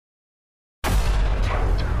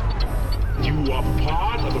You are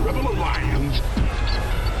part of the Rebel Alliance.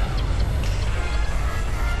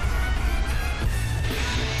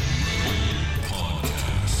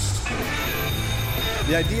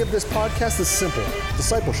 The idea of this podcast is simple: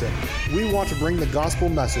 discipleship. We want to bring the gospel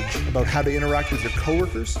message about how to interact with your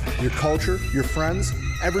coworkers, your culture, your friends,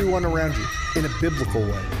 everyone around you in a biblical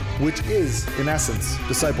way, which is, in essence,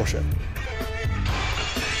 discipleship.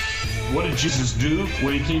 What did Jesus do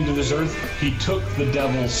when he came to this earth? He took the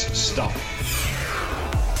devil's stuff.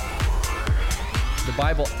 The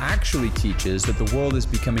Bible actually teaches that the world is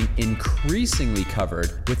becoming increasingly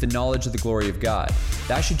covered with the knowledge of the glory of God.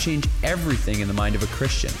 That should change everything in the mind of a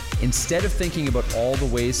Christian. Instead of thinking about all the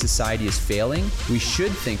ways society is failing, we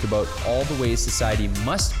should think about all the ways society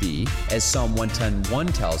must be, as Psalm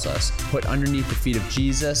 110:1 tells us, put underneath the feet of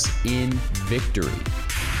Jesus in victory.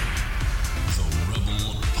 The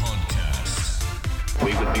Rebel Podcast.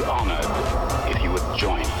 We would be honored if you would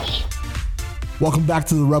join us. Welcome back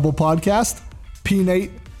to the Rebel Podcast.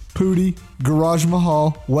 P-Nate, Pooty, Garage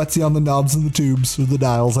Mahal, Wetsy on the knobs and the tubes or the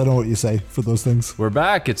dials. I don't know what you say for those things. We're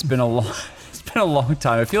back. It's been a long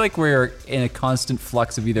time. I feel like we're in a constant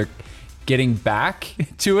flux of either getting back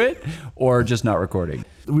to it or just not recording.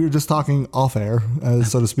 We were just talking off air,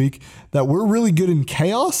 so to speak, that we're really good in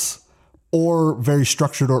chaos or very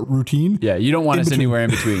structured or routine. Yeah, you don't want us anywhere in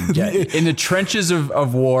between. Yeah, in the trenches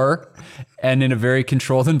of war and in a very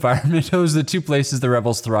controlled environment, those are the two places the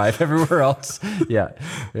rebels thrive. Everywhere else, yeah,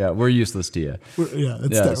 we're useless to you.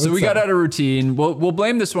 So we got out of routine. We'll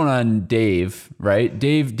blame this one on Dave, right?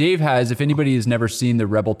 Dave has, if anybody has never seen the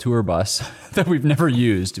Rebel tour bus that we've never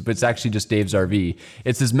used, but it's actually just Dave's RV.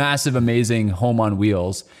 It's this massive, amazing home on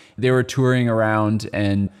wheels. They were touring around,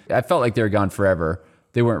 and I felt like they were gone forever.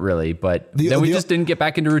 They weren't really, but then we just didn't get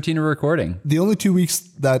back into routine of recording. The only 2 weeks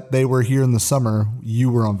that they were here in the summer, you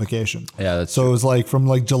were on vacation. Yeah, that's so true. It was like from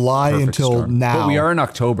like July Perfect until storm. now. But we are in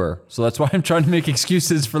October, so that's why I'm trying to make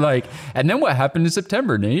excuses for like. And then what happened in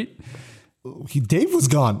September, Nate? Dave was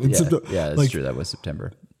gone. Yeah, that's true. That was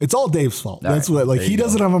September. It's all Dave's fault. All That's right, what, like, he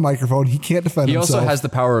doesn't have a microphone. He can't defend himself. He also has the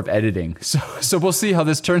power of editing. So we'll see how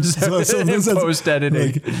this turns out in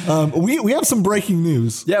post-editing. Like, we have some breaking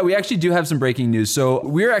news. Yeah, we actually do have some breaking news. So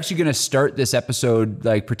we're actually going to start this episode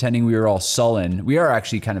like pretending we were all sullen. We are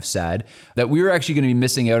actually kind of sad that we were actually going to be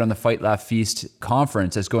missing out on the Fight Laugh Feast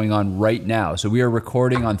conference that's going on right now. So we are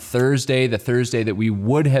recording on Thursday, the Thursday that we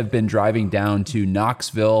would have been driving down to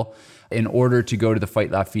Knoxville in order to go to the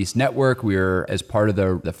Fight Laugh Feast network. We were, as part of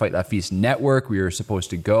the Fight Laugh Feast network, we were supposed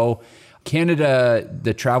to go. Canada,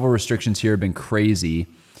 the travel restrictions here have been crazy.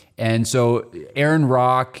 And so Aaron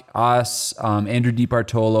Rock, us, Andrew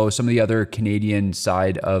DiBartolo, some of the other Canadian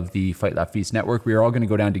side of the Fight Laugh Feast network, we were all going to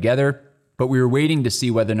go down together. But we were waiting to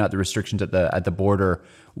see whether or not the restrictions at the border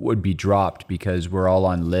would be dropped because we're all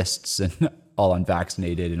on lists and all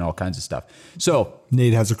unvaccinated and all kinds of stuff. So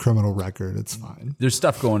Nate has a criminal record. It's fine. There's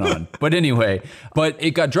stuff going on. But anyway,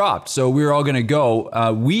 it got dropped. So we were all going to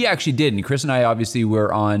go. We actually did. And Chris and I obviously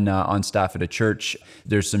were on staff at a church.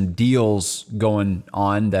 There's some deals going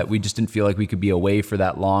on that we just didn't feel like we could be away for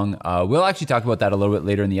that long. We'll actually talk about that a little bit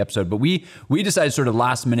later in the episode. But we decided sort of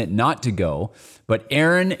last minute not to go. But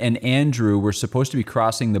Aaron and Andrew were supposed to be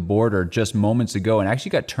crossing the border just moments ago and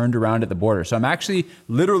actually got turned around at the border. So I'm actually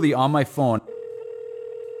literally on my phone.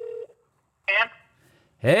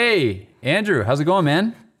 Hey, Andrew, how's it going,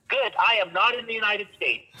 man? Good. I am not in the United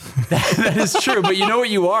States. That is true, but you know what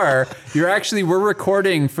you are? We're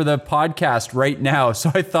recording for the podcast right now.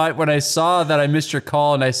 So I thought when I saw that I missed your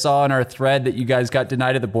call and I saw in our thread that you guys got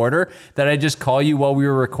denied at the border, that I'd just call you while we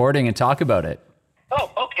were recording and talk about it.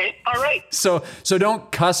 Oh, okay. All right. So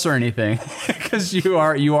don't cuss or anything because you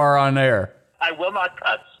are on air. I will not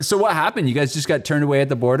cuss. So what happened? You guys just got turned away at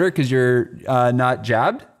the border because you're not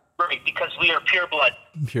jabbed? Right, because we are pure blood.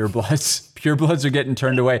 Pure bloods are getting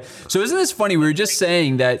turned away. So isn't this funny? We were just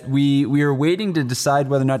saying that we were waiting to decide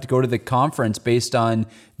whether or not to go to the conference based on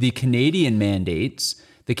the Canadian mandates.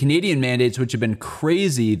 The Canadian mandates, which have been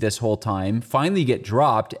crazy this whole time, finally get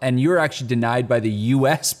dropped, and you're actually denied by the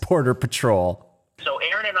U.S. Border Patrol. So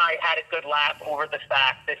Aaron and I had a good laugh over the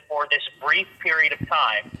fact that for this brief period of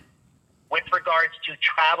time, with regards to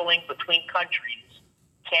traveling between countries,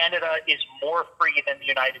 Canada is more free than the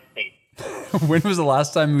United States. When was the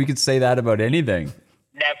last time we could say that about anything?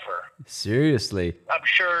 Never. Seriously. I'm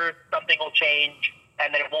sure something will change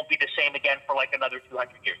and then it won't be the same again for like another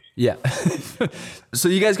 200 years. Yeah. So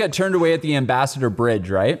you guys got turned away at the Ambassador Bridge,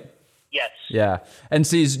 right? Yes. Yeah. And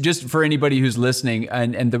see, just for anybody who's listening,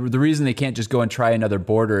 and the reason they can't just go and try another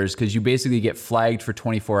border is because you basically get flagged for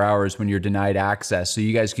 24 hours when you're denied access. So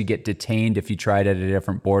you guys could get detained if you tried at a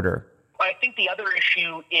different border. I think the other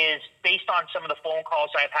issue is, based on some of the phone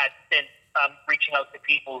calls I've had since reaching out to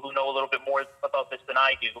people who know a little bit more about this than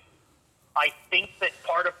I do, I think that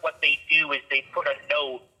part of what they do is they put a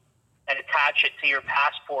note and attach it to your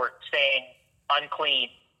passport saying unclean.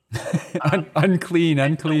 Unclean.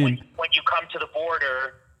 So when you come to the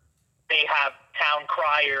border, they have town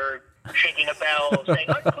crier shaking a bell saying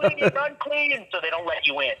unclean, so they don't let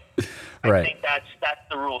you in. I think that's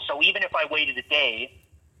the rule. So even if I waited a day,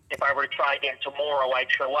 if I were to try again tomorrow,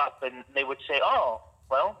 I'd show up and they would say, "Oh,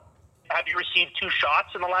 well, have you received 2 shots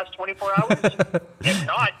in the last 24 hours? If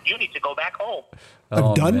not, you need to go back home."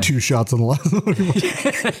 I've done 2 shots in the last.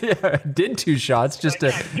 Yeah, did 2 shots just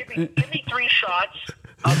to. Give me 3 shots.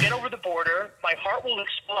 I'll get over the border. My heart will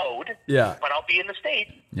explode. Yeah. But I'll be in the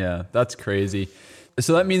States. Yeah, that's crazy.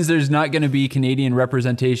 So that means there's not going to be Canadian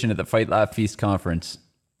representation at the Fight Laugh Feast conference.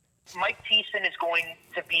 Mike Thiessen is going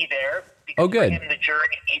to be there. Because Oh, good. For him, the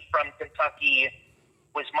journey from Kentucky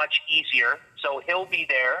was much easier. So he'll be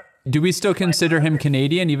there. Do we still consider him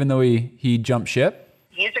Canadian, even though he jumped ship?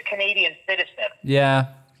 He is a Canadian citizen. Yeah,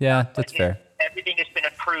 that's fair. Everything has been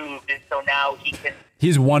approved, and so now he can.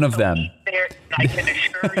 He's one of them. He's there, and I can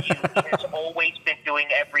assure you, he has always been doing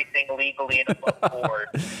everything legally and above board.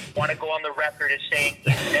 Want to go on the record as saying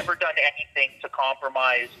he's never done anything to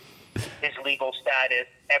compromise his legal status.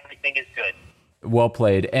 Everything is good. Well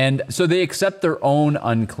played. And so they accept their own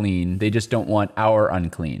unclean. They just don't want our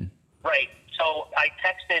unclean. Right. So I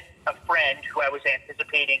texted a friend who I was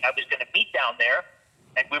anticipating I was going to meet down there,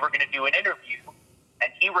 and we were going to do an interview.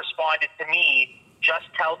 And he responded to me, "Just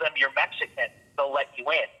tell them you're Mexican. They'll let you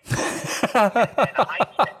in." and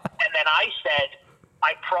then I said,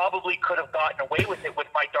 I probably could have gotten away with it with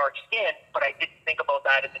my dark skin, but I didn't think about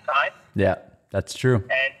that at the time. Yeah, that's true.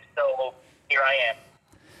 And so here I am.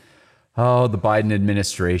 Oh, the Biden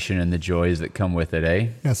administration and the joys that come with it, eh?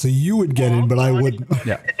 Yeah, so you would get in, but I wouldn't.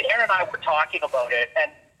 Yeah. Aaron and I were talking about it,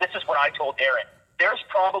 and this is what I told Aaron. There's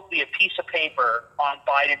probably a piece of paper on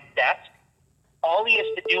Biden's desk. All he has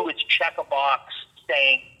to do is check a box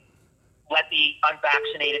saying, "Let the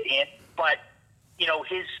unvaccinated in." But,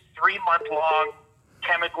 his 3-month-long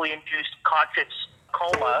chemically induced conscious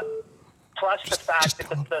coma, plus the fact that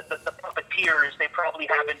the puppeteers, they probably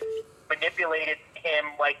haven't manipulated him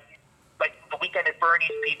like the Weekend at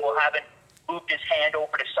Bernie's people haven't moved his hand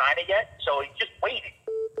over to sign it yet. So he's just waiting.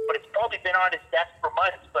 But it's probably been on his desk for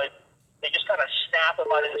months, but they just kind of snap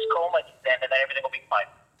him out of his coma and then everything will be fine.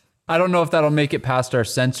 I don't know if that'll make it past our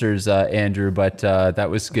censors, Andrew, but that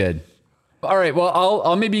was good. All right, well,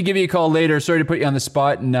 I'll maybe give you a call later. Sorry to put you on the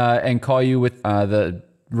spot and call you with the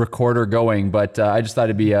recorder going, but I just thought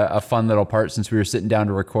it'd be a fun little part since we were sitting down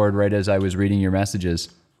to record right as I was reading your messages.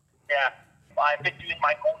 Yeah, I've been doing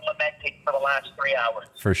my own lamenting for the last 3 hours.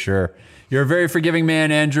 For sure. You're a very forgiving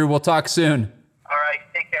man, Andrew. We'll talk soon. All right,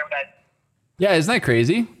 take care, man. Yeah, isn't that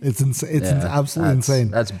crazy? It's insane. It's absolutely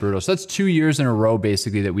insane. That's brutal. So that's 2 years in a row,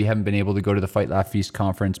 basically, that we haven't been able to go to the Fight Laugh Feast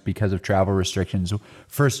conference because of travel restrictions.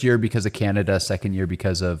 First year because of Canada, second year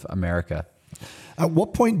because of America. At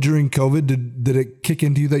what point during COVID did it kick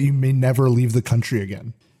into you that you may never leave the country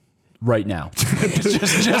again? Right now.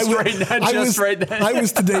 just right now. Right now. I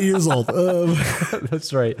was today years old.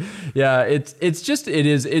 That's right. Yeah,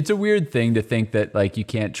 it's a weird thing to think that like you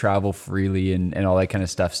can't travel freely and all that kind of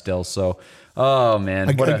stuff still. So, oh man.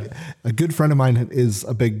 A good friend of mine is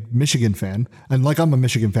a big Michigan fan. And like I'm a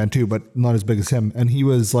Michigan fan too, but not as big as him. And he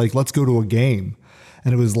was like, let's go to a game.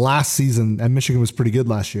 And it was last season and Michigan was pretty good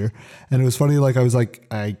last year. And it was funny. Like I was like,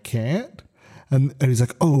 I can't. And he's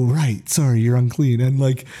like, oh, right. Sorry, you're unclean. And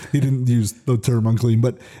like, he didn't use the term unclean,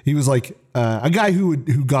 but he was like a guy who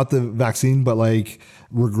got the vaccine, but like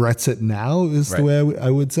regrets it now is the way I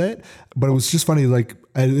would say it. But it was just funny. Like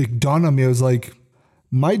it dawned on me. I was like,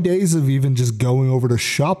 my days of even just going over to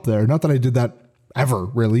shop there. Not that I did that ever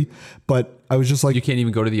really, but I was just like, you can't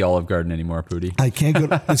even go to the Olive Garden anymore, Pooty. I can't go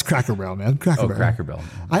to, it's Cracker Barrel, man. Cracker Barrel.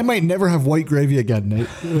 I might never have white gravy again, Nate.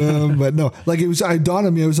 But no, like it dawned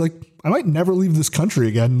on me. I was like, I might never leave this country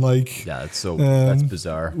again. Like, yeah, that's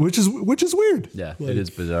bizarre. Which is weird. Yeah, it is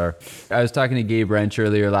bizarre. I was talking to Gabe Wrench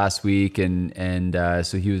earlier last week, and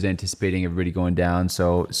so he was anticipating everybody going down.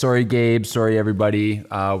 So sorry, Gabe. Sorry, everybody.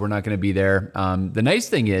 We're not going to be there. The nice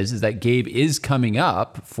thing is that Gabe is coming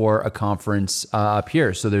up for a conference up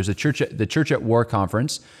here. So there's the Church at War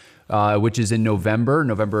conference, which is in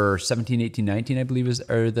November 17, 18, 19, I believe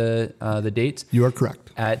are the dates. You are correct.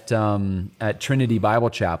 At Trinity Bible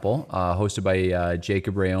Chapel, hosted by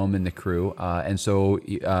Jacob Rayom and the crew. And so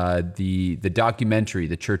the documentary,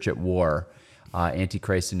 The Church at War,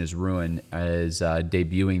 Antichrist and His Ruin is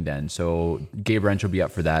debuting then. So Gabe Wrench will be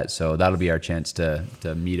up for that. So that'll be our chance to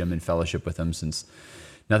meet him and fellowship with him, since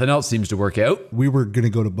nothing else seems to work out. We were going to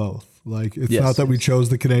go to both. Like, it's not that we chose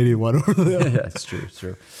the Canadian one. Yeah, it's true. It's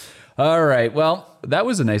true. All right. Well, that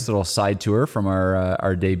was a nice little side tour from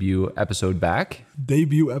our debut episode back.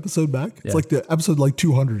 Debut episode back? It's like the episode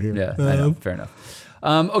 200 here. Yeah, I know. Fair enough.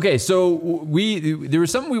 Okay, so there was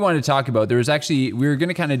something we wanted to talk about. There was actually, we were going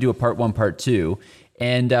to kind of do a part 1, part 2.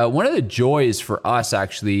 And one of the joys for us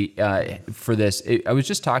actually for this, I was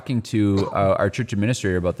just talking to our church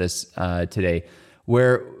administrator about this today,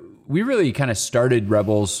 where we really kind of started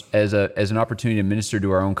Rebels as an opportunity to minister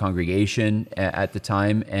to our own congregation at the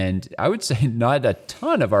time. And I would say not a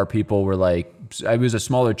ton of our people were like, it was a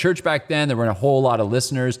smaller church back then. There weren't a whole lot of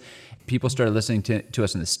listeners. People started listening to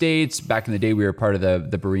us in the States. Back in the day, we were part of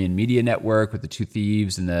the Berean Media Network with the Two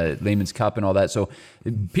Thieves and the Layman's Cup and all that. So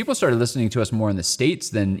people started listening to us more in the States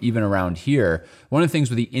than even around here. One of the things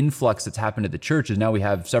with the influx that's happened at the church is now we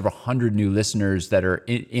have several hundred new listeners that are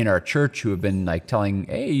in our church who have been like telling,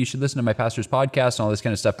 hey, you should listen to my pastor's podcast and all this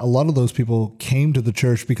kind of stuff. A lot of those people came to the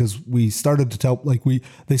church because we started to tell,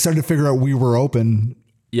 they started to figure out we were open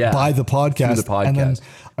by the podcast. And then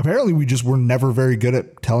apparently we just were never very good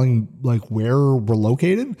at telling where we're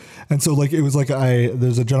located. And so it was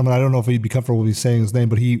there's a gentleman, I don't know if he'd be comfortable with me saying his name,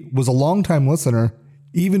 but he was a longtime listener,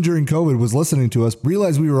 even during COVID, was listening to us,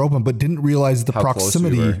 realized we were open, but didn't realize the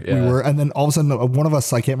proximity we were. And then all of a sudden one of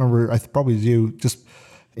us, I can't remember, probably was you, just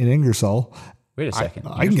in Ingersoll. Wait a second.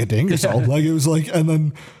 I can get to Ingersoll. It was and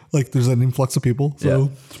then there's an influx of people.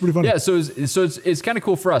 So it's pretty funny. Yeah. So it's kind of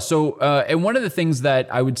cool for us. So, and one of the things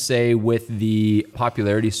that I would say with the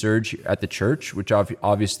popularity surge at the church, which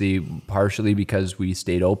obviously partially because we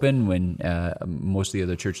stayed open when most of the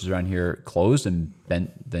other churches around here closed and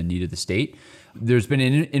bent the need of the state, there's been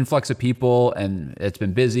an influx of people and it's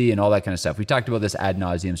been busy and all that kind of stuff. We talked about this ad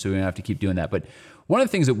nauseum, so we don't have to keep doing that. But one of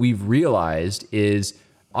the things that we've realized is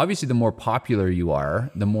obviously the more popular you are,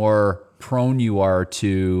 the more prone you are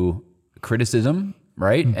to criticism,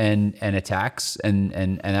 right? And attacks and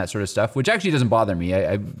that sort of stuff, which actually doesn't bother me.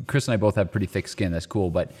 Chris and I both have pretty thick skin. That's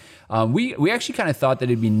cool. But we actually kind of thought that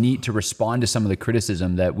it'd be neat to respond to some of the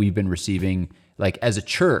criticism that we've been receiving as a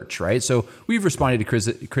church, right? So we've responded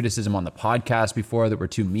to criticism on the podcast before that we're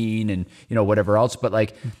too mean and, whatever else.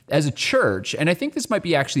 But as a church, and I think this might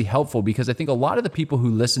be actually helpful because I think a lot of the people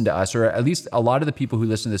who listen to us, or at least a lot of the people who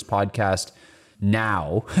listen to this podcast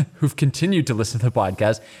now, who've continued to listen to the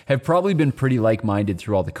podcast, have probably been pretty like-minded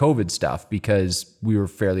through all the COVID stuff because we were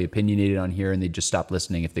fairly opinionated on here and they just stopped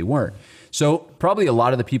listening if they weren't. So probably a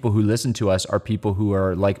lot of the people who listen to us are people who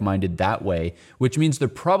are like-minded that way, which means they're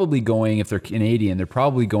probably going, if they're Canadian, they're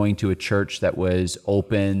probably going to a church that was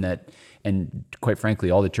open, and quite frankly,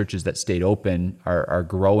 all the churches that stayed open are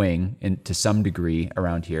growing to some degree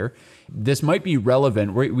around here. This might be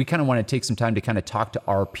relevant. We kind of want to take some time to kind of talk to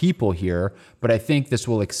our people here, but I think this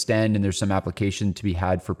will extend and there's some application to be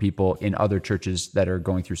had for people in other churches that are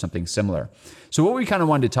going through something similar. So what we kind of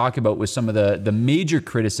wanted to talk about was some of the major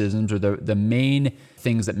criticisms or the main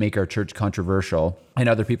things that make our church controversial in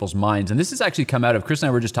other people's minds. And this has actually come out of, Chris and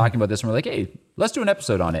I were just talking about this and we're like, hey, let's do an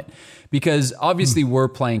episode on it. Because obviously we're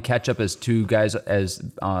playing catch up as two guys, as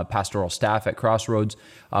pastoral staff at Crossroads.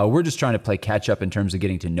 We're just trying to play catch up in terms of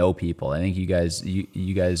getting to know people. I think you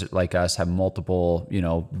guys like us have multiple,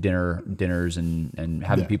 dinners and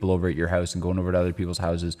having people over at your house and going over to other people's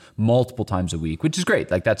houses multiple times a week, which is great.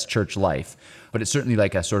 That's church life. But it's certainly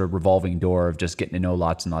a sort of revolving door of just getting to know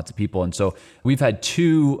lots and lots of people. And so we've had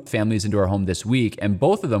 2 families into our home this week, and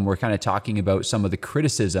both of them were kind of talking about some of the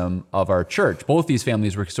criticism of our church. Both these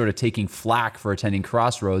families were sort of taking flack for attending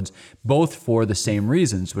Crossroads, both for the same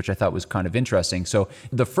reasons, which I thought was kind of interesting. So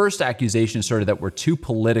the first accusation is sort of that we're too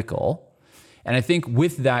political. And I think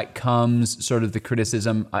with that comes sort of the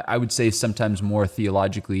criticism. I would say sometimes more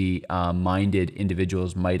theologically minded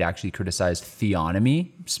individuals might actually criticize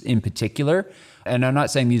theonomy in particular. And I'm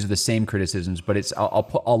not saying these are the same criticisms, but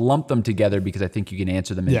I'll lump them together because I think you can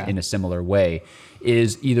answer them in a similar way.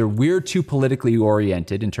 Is either we're too politically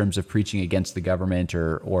oriented in terms of preaching against the government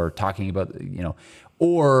or talking about,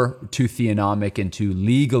 or too theonomic and too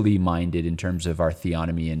legally minded in terms of our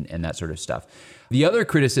theonomy and that sort of stuff. The other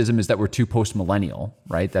criticism is that we're too post-millennial,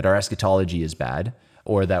 right? That our eschatology is bad,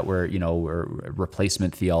 or that we're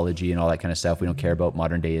replacement theology and all that kind of stuff. We don't care about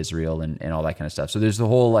modern day Israel and all that kind of stuff. So there's the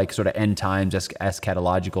whole sort of end times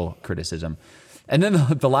eschatological criticism. And then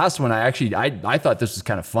the last one, I thought this was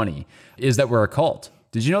kind of funny, is that we're a cult.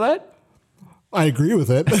 Did you know that? I agree with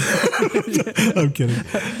it. I'm kidding.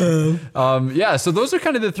 Yeah, so those are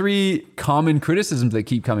kind of the three common criticisms that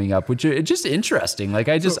keep coming up, which are just interesting. Like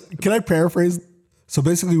Can I paraphrase? So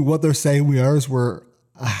basically what they're saying we are is we're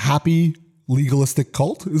a happy legalistic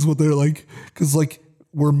cult is what they're like. Because like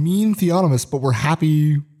we're mean theonomists, but we're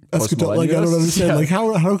happy eschatologists. Like I don't understand. Yeah. Like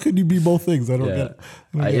how could you be both things? I don't get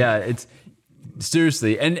it. Yeah, it's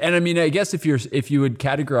seriously. And I mean, I guess if you would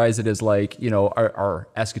categorize it as like, you know, our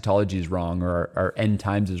eschatology is wrong or our end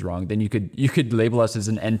times is wrong, then you could label us as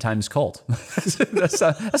an end times cult.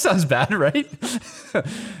 that sounds bad, right?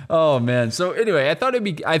 Oh man. So anyway, I thought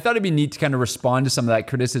it'd be neat to kind of respond to some of that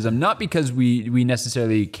criticism, not because we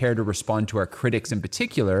necessarily care to respond to our critics in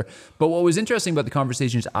particular, but what was interesting about the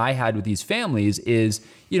conversations I had with these families is,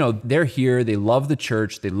 you know, they're here, they love the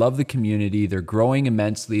church, they love the community, they're growing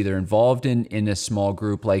immensely, they're involved in a small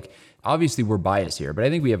group. Like, obviously we're biased here, but I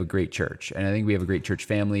think we have a great church and I think we have a great church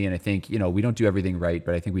family. And I think, you know, we don't do everything right,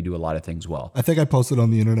 but I think we do a lot of things well. I think I posted on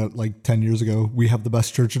the internet like 10 years ago, we have the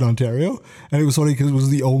best church in Ontario. And it was funny because it was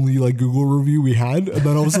the only like Google review we had. And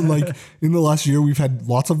then all of a sudden, like in the last year, we've had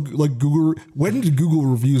lots of like Google. When did Google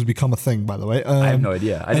reviews become a thing, by the way? I have no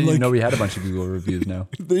idea. I didn't even know we had a bunch of Google reviews now.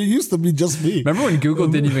 They used to be just me. Remember when Google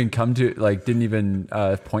didn't even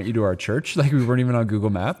point you to our church? Like we weren't even on Google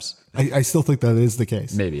Maps. I still think that is the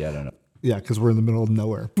case. Maybe, I don't know. Yeah, because we're in the middle of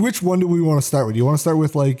nowhere. Which one do we want to start with? Do you want to start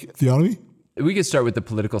with like theonomy? We could start with the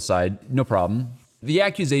political side, no problem. The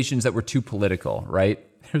accusations that were too political, right?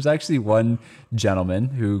 There's actually one gentleman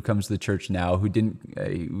who comes to the church now who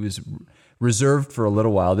he was reserved for a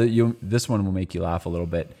little while. This one will make you laugh a little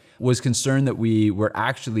bit. Was concerned that we were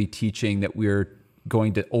actually teaching that we're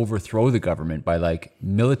going to overthrow the government by like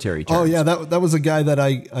military terms. Oh yeah, that was a guy that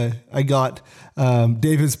I got.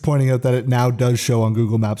 Dave is pointing out that it now does show on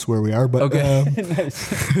Google Maps where we are. But okay, nice.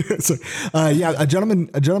 So, yeah, a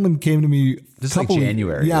gentleman came to me. This is like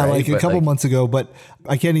January. Yeah, right? like a couple months ago. But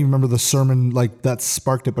I can't even remember the sermon like that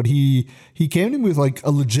sparked it. But he came to me with like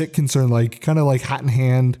a legit concern, like kind of like hat in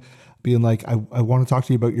hand, being like, I want to talk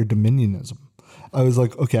to you about your dominionism. I was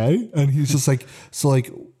like, okay, and he's just like, so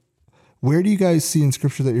like, where do you guys see in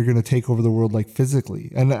scripture that you're going to take over the world like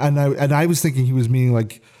physically? And I was thinking he was meaning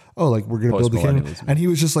like, oh, like we're going to build the kingdom. And he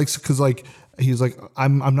was just like, because like he was like,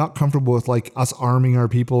 I'm not comfortable with like us arming our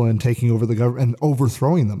people and taking over the government and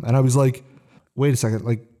overthrowing them. And I was like, wait a second,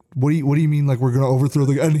 like what do you mean like we're going to overthrow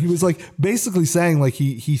the? And he was like basically saying like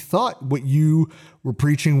he thought what you were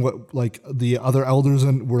preaching, what like the other elders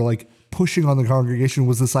and were like pushing on the congregation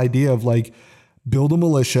was this idea of like build a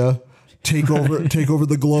militia. Take over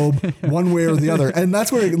the globe one way or the other. And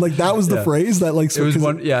that's where like that was the phrase that like so it was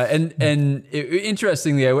one. Yeah. And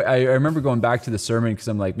interestingly, I remember going back to the sermon because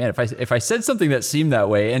I'm like, man, if I said something that seemed that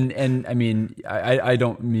way, and I mean, I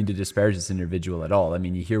don't mean to disparage this individual at all. I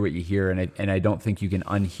mean, you hear what you hear, and I don't think you can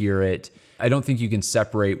unhear it. I don't think you can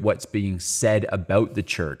separate what's being said about the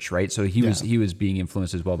church, right? So he was being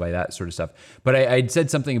influenced as well by that sort of stuff. But I'd said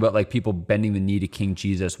something about like people bending the knee to King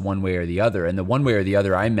Jesus one way or the other. And the one way or the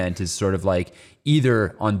other I meant is sort of like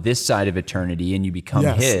either on this side of eternity and you become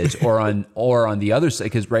his, or on the other side,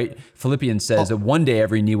 because right, Philippians says that one day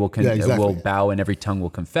every knee will bow and every tongue will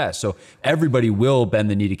confess. So everybody will bend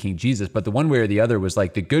the knee to King Jesus, but the one way or the other was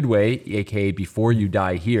like the good way, aka before you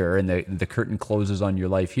die here and the curtain closes on your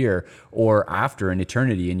life here, or after in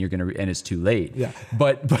eternity and and it's too late. Yeah.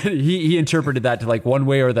 But he interpreted that to like one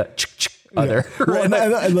way or the other. Yeah. Well,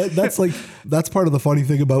 and that's part of the funny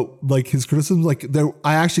thing about like his criticisms. Like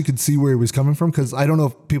I actually could see where he was coming from, because I don't know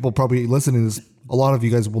if people probably listening to this, a lot of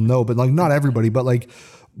you guys will know, but like not everybody, but like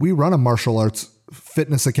we run a martial arts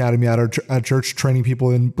fitness academy at our church, training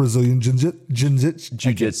people in Brazilian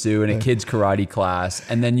jiu-jitsu and a kids karate class.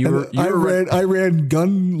 And then I ran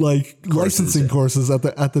gun like licensing courses at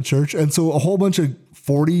the church. And so a whole bunch of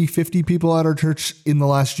 40, 50 people at our church in the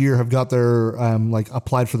last year have got their like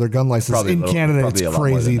applied for their gun license. Probably in Canada. It's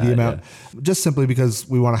crazy the amount, just simply because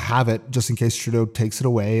we want to have it just in case Trudeau takes it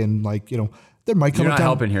away. And like, you know, there might come You're a time. Not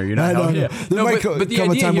helping here. You're not helping here. There might come a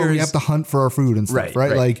time where we have to hunt for our food and stuff,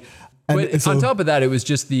 right? Like, but on top of that, it was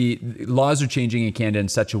just the laws are changing in Canada in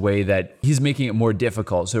such a way that he's making it more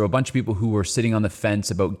difficult. So a bunch of people who were sitting on the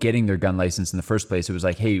fence about getting their gun license in the first place, it was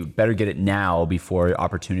like, hey, better get it now before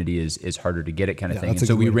opportunity is harder to get it kind of thing. And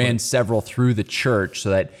so we ran several through the church so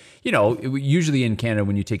that, you know, usually in Canada,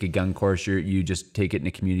 when you take a gun course, you just take it in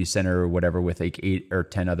a community center or whatever with like 8 or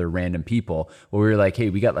 10 other random people. Well, we were like, hey,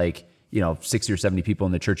 we got like, 60 or 70 people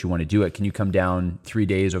in the church who want to do it. Can you come down 3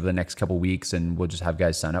 days over the next couple of weeks and we'll just have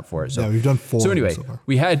guys sign up for it? So we've done 4. So anyway,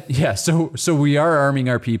 we had, so we are arming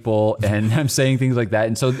our people and I'm saying things like that.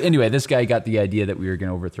 And so anyway, this guy got the idea that we were going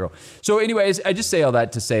to overthrow. So anyways, I just say all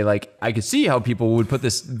that to say, like, I could see how people would put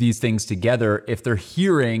these things together if they're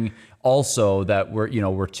hearing also that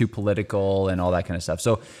we're too political and all that kind of stuff.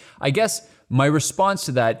 So I guess my response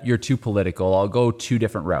to that, you're too political, I'll go 2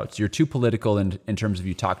 different routes. You're too political in terms of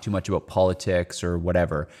you talk too much about politics or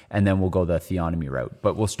whatever, and then we'll go the theonomy route.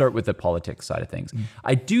 But we'll start with the politics side of things.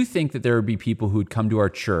 I do think that there would be people who would come to our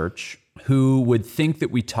church who would think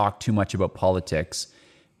that we talk too much about politics,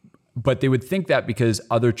 but they would think that because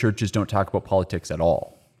other churches don't talk about politics at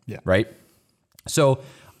all. Yeah. Right? So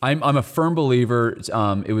I'm a firm believer.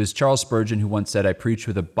 It was Charles Spurgeon who once said, I preach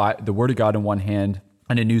with the word of God in one hand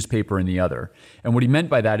and a newspaper in the other. And what he meant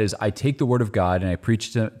by that is I take the word of God and I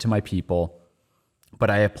preach to my people, but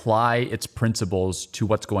I apply its principles to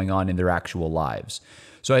what's going on in their actual lives.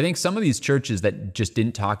 So I think some of these churches that just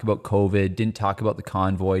didn't talk about COVID, didn't talk about the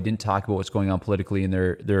convoy, didn't talk about what's going on politically in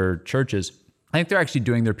their churches, I think they're actually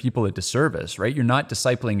doing their people a disservice, right? You're not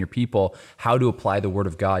discipling your people how to apply the word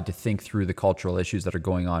of God to think through the cultural issues that are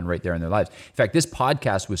going on right there in their lives. In fact, this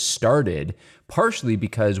podcast was started partially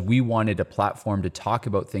because we wanted a platform to talk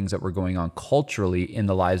about things that were going on culturally in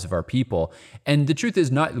the lives of our people. And the truth is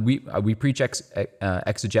not, we preach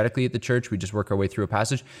exegetically at the church. We just work our way through a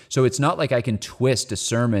passage. So it's not like I can twist a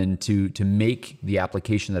sermon to make the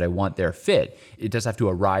application that I want there fit. It does have to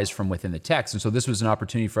arise from within the text. And so this was an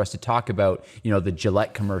opportunity for us to talk about, the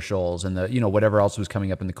Gillette commercials and the, whatever else was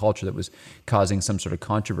coming up in the culture that was causing some sort of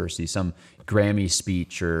controversy, some Grammy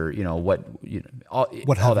speech or, all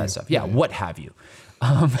that stuff. Yeah, what have you.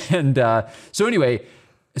 So anyway,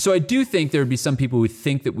 so I do think there would be some people who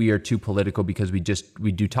think that we are too political because we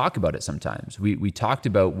do talk about it sometimes. We talked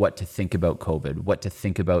about what to think about COVID, what to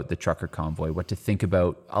think about the trucker convoy, what to think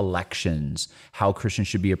about elections, how Christians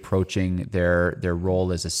should be approaching their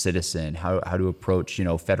role as a citizen, how to approach,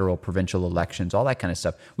 federal, provincial elections, all that kind of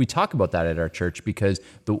stuff. We talk about that at our church because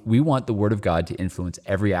we want the word of God to influence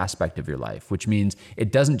every aspect of your life, which means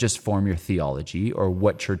it doesn't just form your theology or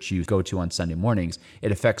what church you go to on Sunday mornings.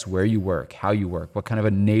 It affects where you work, how you work, what kind of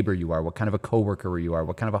a neighbor you are, what kind of a coworker you are,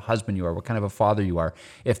 what kind of a husband you are, what kind of a father you are.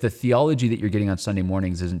 If the theology that you're getting on Sunday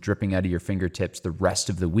mornings isn't dripping out of your fingertips the rest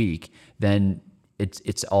of the week, then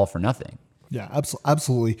it's all for nothing. Yeah,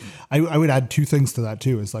 absolutely. I would add 2 things to that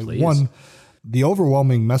too. Is like, Please. One, the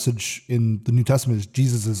overwhelming message in the New Testament is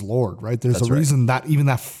Jesus is Lord, right? There's a reason that even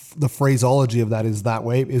the phraseology of that is that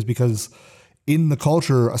way, is because in the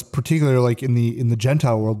culture, particularly like in the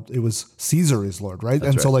Gentile world, it was Caesar is Lord, right?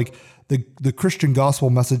 That's and so like the Christian gospel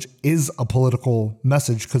message is a political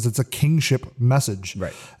message because it's a kingship message.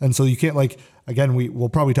 Right. And so you can't again, we'll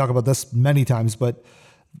probably talk about this many times, but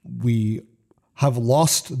we have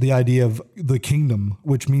lost the idea of the kingdom,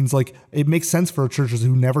 which means it makes sense for churches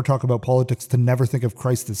who never talk about politics to never think of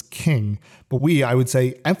Christ as king. But I would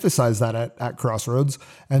say, emphasize that at Crossroads.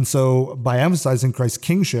 And so by emphasizing Christ's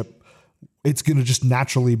kingship, it's going to just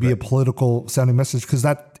naturally be a political sounding message, because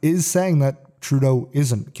that is saying that Trudeau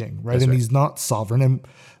isn't king, right? That's and right. He's not sovereign. And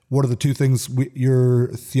what are the 2 things your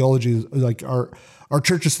theology is like? Our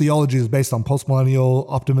church's theology is based on postmillennial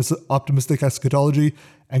optimistic eschatology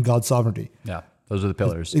and God's sovereignty. Yeah, those are the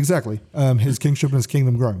pillars. Exactly. His kingship and his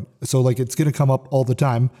kingdom growing. So it's going to come up all the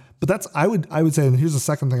time. But that's, I would say, and here's the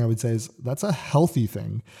second thing I would say, is that's a healthy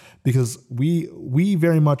thing, because we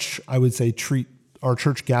very much, I would say, treat our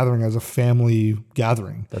church gathering as a family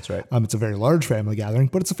gathering. That's right. It's a very large family gathering,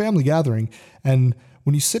 but it's a family gathering. And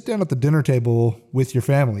when you sit down at the dinner table with your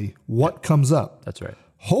family, what comes up? That's right.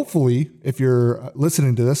 Hopefully, if you're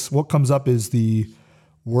listening to this, what comes up is the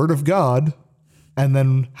word of God, and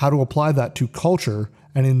then how to apply that to culture.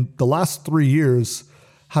 And in the last 3 years,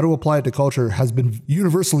 how to apply it to culture has been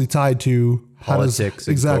universally tied to Politics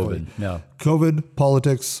and exactly. COVID. No. COVID,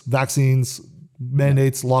 politics, vaccines,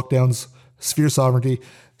 mandates, lockdowns, sphere sovereignty.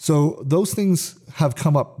 So those things have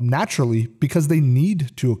come up naturally because they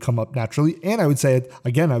need to come up naturally. And I would say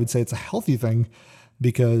it's a healthy thing,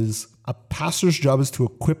 because a pastor's job is to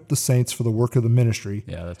equip the saints for the work of the ministry.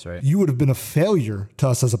 Yeah, that's right. You would have been a failure to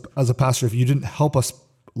us as a pastor if you didn't help us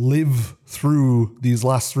live through these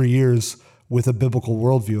last 3 years with a biblical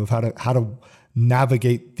worldview of how to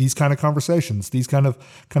navigate these kind of conversations, these kind of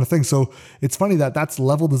things. So it's funny that that's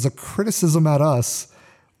leveled as a criticism at us,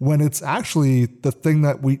 when it's actually the thing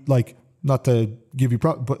that we like, not to give you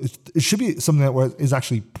but it should be something that is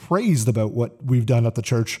actually praised about what we've done at the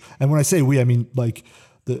church. And when I say we, I mean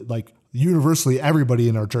universally everybody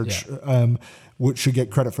in our church. Yeah. should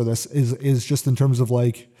get credit for this, is just in terms of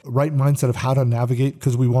like right mindset of how to navigate,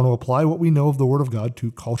 because we want to apply what we know of the Word of God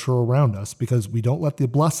to culture around us, because we don't let the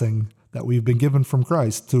blessing that we've been given from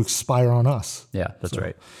Christ to expire on us. Yeah, that's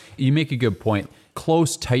right. You make a good point.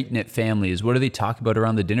 Close, tight-knit families, what do they talk about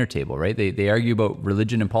around the dinner table, right? They argue about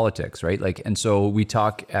religion and politics, right? Like, and so we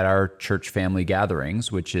talk at our church family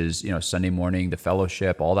gatherings, which is, Sunday morning, the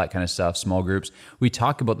fellowship, all that kind of stuff, small groups. We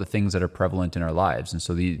talk about the things that are prevalent in our lives. And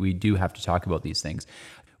so we do have to talk about these things.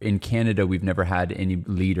 In Canada, we've never had any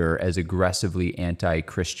leader as aggressively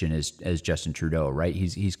anti-Christian as Justin Trudeau, right?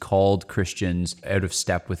 He's called Christians out of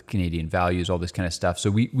step with Canadian values, all this kind of stuff.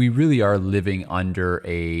 So we really are living under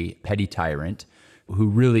a petty tyrant who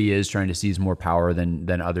really is trying to seize more power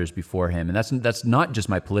than others before him. And that's not just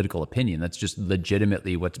my political opinion. That's just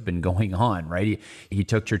legitimately what's been going on, right? He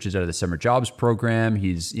took churches out of the summer jobs program.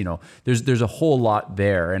 He's, there's a whole lot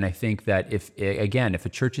there. And I think that if a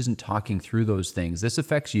church isn't talking through those things, this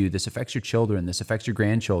affects you, this affects your children, this affects your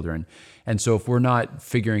grandchildren. And so if we're not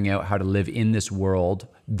figuring out how to live in this world,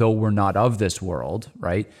 though we're not of this world,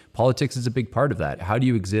 right? Politics is a big part of that. How do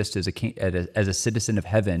you exist as a citizen of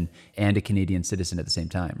heaven and a Canadian citizen at the same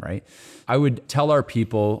time, right? I would tell our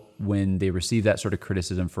people when they receive that sort of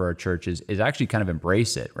criticism for our churches is actually kind of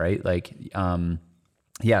embrace it, right? Like,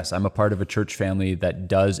 yes, I'm a part of a church family that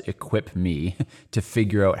does equip me to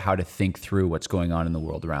figure out how to think through what's going on in the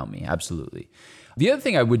world around me. Absolutely. The other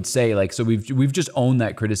thing I would say, like, so we've just owned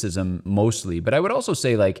that criticism mostly, but I would also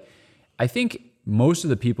say, like, I think most of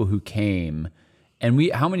the people who came,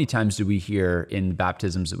 and how many times do we hear in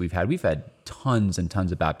baptisms that we've had? We've had tons and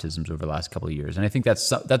tons of baptisms over the last couple of years. And I think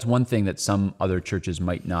that's one thing that some other churches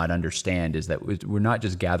might not understand, is that we're not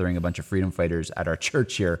just gathering a bunch of freedom fighters at our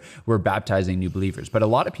church here. We're baptizing new believers. But a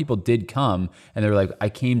lot of people did come and they were like, I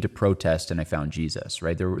came to protest and I found Jesus,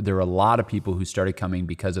 right? There were a lot of people who started coming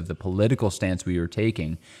because of the political stance we were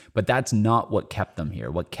taking, but that's not what kept them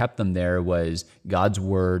here. What kept them there was God's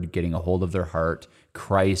word getting a hold of their heart,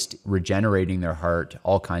 Christ regenerating their heart,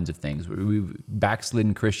 all kinds of things. We've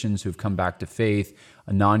backslidden Christians who've come back to faith,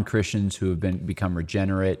 non-Christians who have become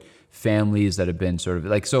regenerate, families that have been sort of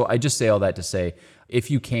like, so I just say all that to say, if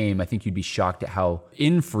you came, I think you'd be shocked at how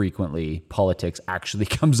infrequently politics actually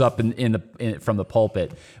comes up from the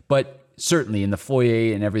pulpit. But certainly in the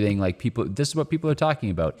foyer and everything, like this is what people are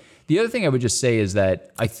talking about. The other thing I would just say is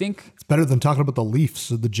that I think it's better than talking about the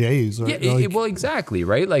Leafs or the Jays. Or, well, exactly,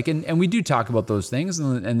 right? Like, and we do talk about those things,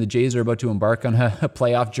 and the Jays are about to embark on a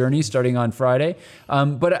playoff journey starting on Friday.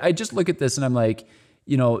 But I just look at this and I'm like,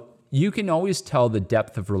 you can always tell the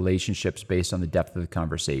depth of relationships based on the depth of the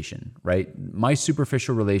conversation, right? My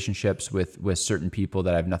superficial relationships with certain people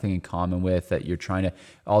that I have nothing in common with, that you're trying to,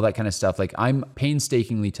 all that kind of stuff. Like, I'm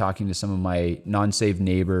painstakingly talking to some of my non-saved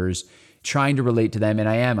neighbors, trying to relate to them. And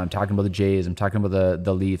I'm talking about the Jays, I'm talking about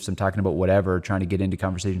the Leafs, I'm talking about whatever, trying to get into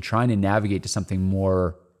conversation, trying to navigate to something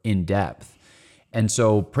more in depth. And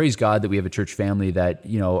so praise God that we have a church family that,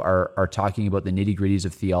 are talking about the nitty gritties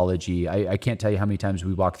of theology. I can't tell you how many times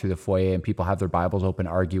we walk through the foyer and people have their Bibles open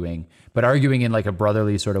arguing in like a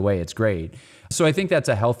brotherly sort of way. It's great. So I think that's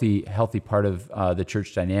a healthy part of the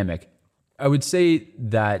church dynamic. I would say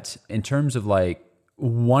that in terms of like,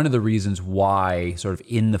 one of the reasons why sort of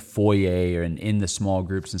in the foyer and in the small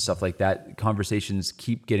groups and stuff like that, conversations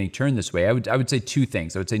keep getting turned this way. I would say two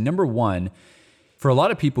things. I would say, number one, for a lot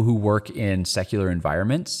of people who work in secular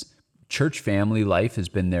environments, church family life has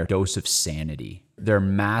been their dose of sanity. They're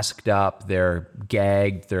masked up, they're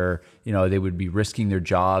gagged, they would be risking their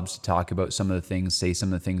jobs to talk about some of the things, say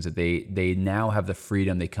some of the things that they now have the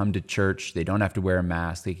freedom. They come to church, they don't have to wear a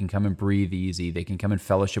mask, they can come and breathe easy, they can come and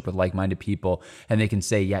fellowship with like-minded people, and they can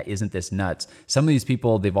say, yeah, isn't this nuts? Some of these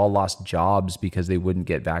people, they've all lost jobs because they wouldn't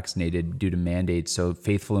get vaccinated due to mandates. So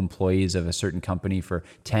faithful employees of a certain company for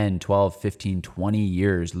 10, 12, 15, 20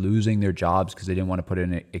 years, losing their jobs because they didn't want to put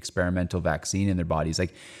an experimental vaccine in their bodies.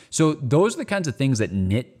 Like, so those are the kinds of things that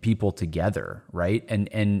knit people together, right? And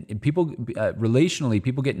people, relationally,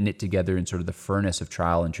 people get knit together in sort of the furnace of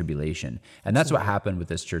trial and tribulation. And that's what happened with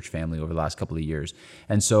this church family over the last couple of years.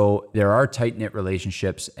 And so there are tight-knit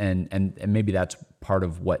relationships, and maybe that's part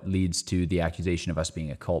of what leads to the accusation of us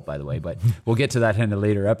being a cult, by the way, but we'll get to that in a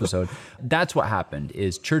later episode. That's what happened,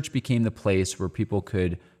 is church became the place where people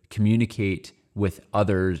could communicate with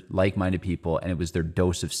others, like-minded people, and it was their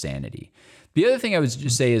dose of sanity. The other thing I would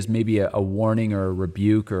just say is maybe a warning or a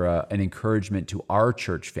rebuke or an encouragement to our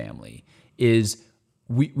church family is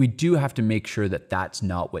we do have to make sure that that's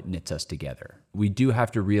not what knits us together. We do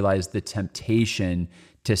have to realize the temptation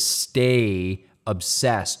to stay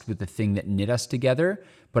obsessed with the thing that knit us together.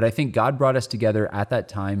 But I think God brought us together at that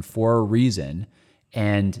time for a reason.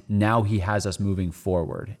 And now he has us moving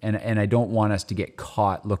forward. And I don't want us to get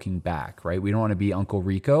caught looking back, right? We don't want to be Uncle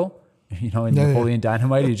Rico, in Napoleon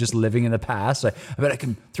Dynamite. He's just living in the past. I bet I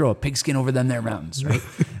can throw a pigskin over them there mountains, right?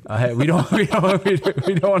 We don't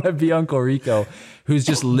want to be Uncle Rico, who's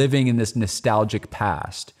just living in this nostalgic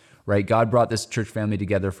past, right? God brought this church family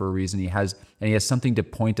together for a reason. He has something to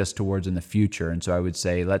point us towards in the future. And so I would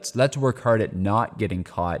say, let's work hard at not getting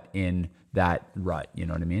caught in that rut. You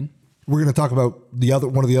know what I mean? We're going to talk about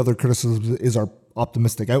one of the other criticisms is our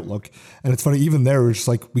optimistic outlook. And it's funny, even there, we're just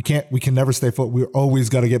like, we can never stay full. We always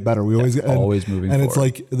got to get better. We always moving forward. And it's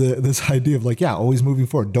like this idea of like, yeah, always moving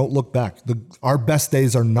forward. Don't look back. Our best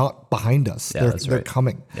days are not behind us. Yeah, they're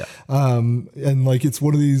coming. Yeah. And like, it's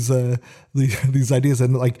one of these ideas,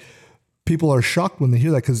 and like, people are shocked when they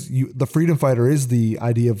hear that, because the freedom fighter is the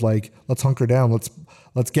idea of like, let's hunker down.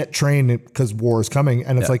 Let's get trained because war is coming.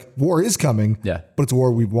 And it's like, war is coming, but it's a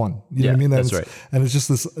war we've won. You know what I mean? That's right. And it's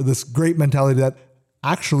just this great mentality that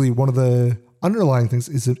actually one of the underlying things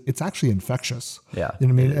is it's actually infectious. Yeah. You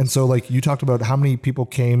know what I mean? And so like you talked about how many people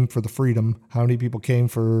came for the freedom, how many people came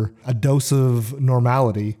for a dose of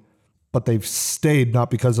normality, but they've stayed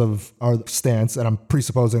not because of our stance, and I'm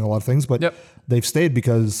presupposing a lot of things, but they've stayed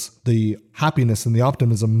because the happiness and the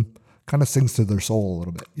optimism kind of sings to their soul a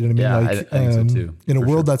little bit. You know what I mean? I think so too. In a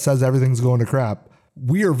world that says everything's going to crap,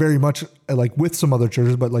 we are very much like with some other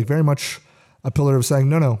churches, but like very much a pillar of saying,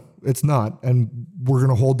 no, it's not. And we're going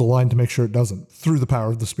to hold the line to make sure it doesn't through the power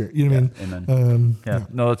of the Spirit. You know what I mean? Amen.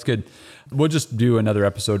 No, that's good. We'll just do another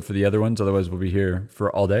episode for the other ones. Otherwise we'll be here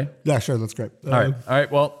for all day. Yeah, sure. That's great. All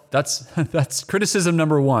right. Well, that's criticism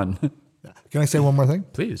number one. Can I say one more thing?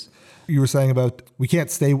 Please. You were saying about we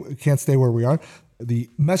can't stay where we are. The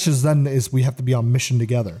message then is we have to be on mission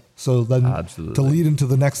together. So then to lead into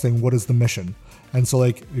the next thing, what is the mission? And so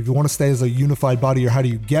like, if you want to stay as a unified body, or how do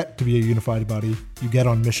you get to be a unified body? You get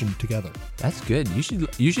on mission together. That's good.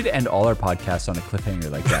 You should end all our podcasts on a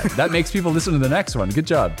cliffhanger like that. That makes people listen to the next one. Good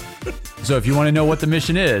job. So if you want to know what the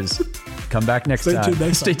mission is, come back next time. Stay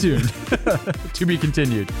tuned. Stay tuned. To be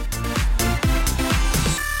continued.